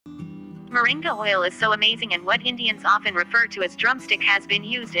Moringa oil is so amazing, and what Indians often refer to as drumstick has been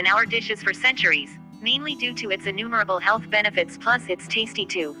used in our dishes for centuries, mainly due to its innumerable health benefits, plus it's tasty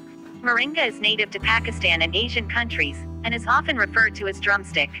too. Moringa is native to Pakistan and Asian countries, and is often referred to as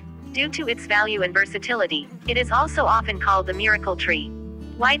drumstick. Due to its value and versatility, it is also often called the miracle tree.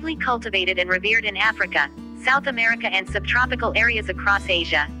 Widely cultivated and revered in Africa, South America and subtropical areas across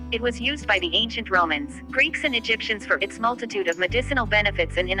Asia, it was used by the ancient Romans, Greeks and Egyptians for its multitude of medicinal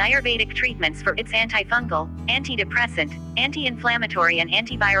benefits, and in Ayurvedic treatments for its antifungal, antidepressant, anti-inflammatory and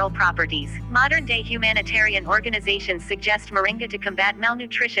antiviral properties. Modern-day humanitarian organizations suggest moringa to combat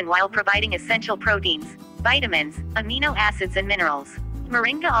malnutrition while providing essential proteins, vitamins, amino acids and minerals.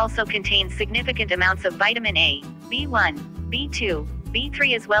 Moringa also contains significant amounts of vitamin A, B1, B2,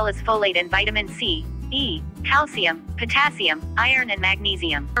 B3 as well as folate and vitamin C, E, calcium, potassium, iron and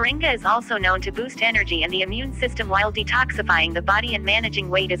magnesium. Moringa is also known to boost energy and the immune system while detoxifying the body and managing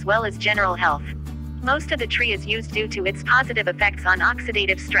weight as well as general health. Most of the tree is used due to its positive effects on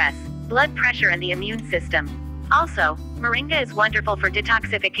oxidative stress, blood pressure and the immune system. Also, moringa is wonderful for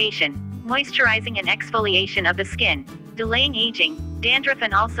detoxification, moisturizing and exfoliation of the skin, delaying aging, dandruff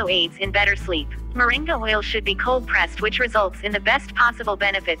and also aids in better sleep. Moringa oil should be cold pressed, which results in the best possible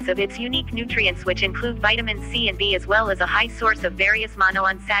benefits of its unique nutrients, which include vitamin C and B as well as a high source of various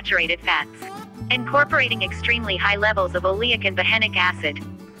monounsaturated fats, incorporating extremely high levels of oleic and behenic acid.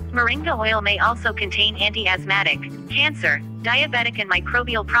 Moringa oil may also contain anti-asthmatic, cancer, diabetic and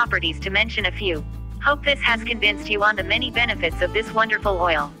microbial properties, to mention a few. Hope this has convinced you on the many benefits of this wonderful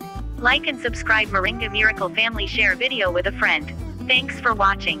oil. Like and subscribe Moringa Miracle Family, share video with a friend. Thanks for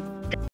watching.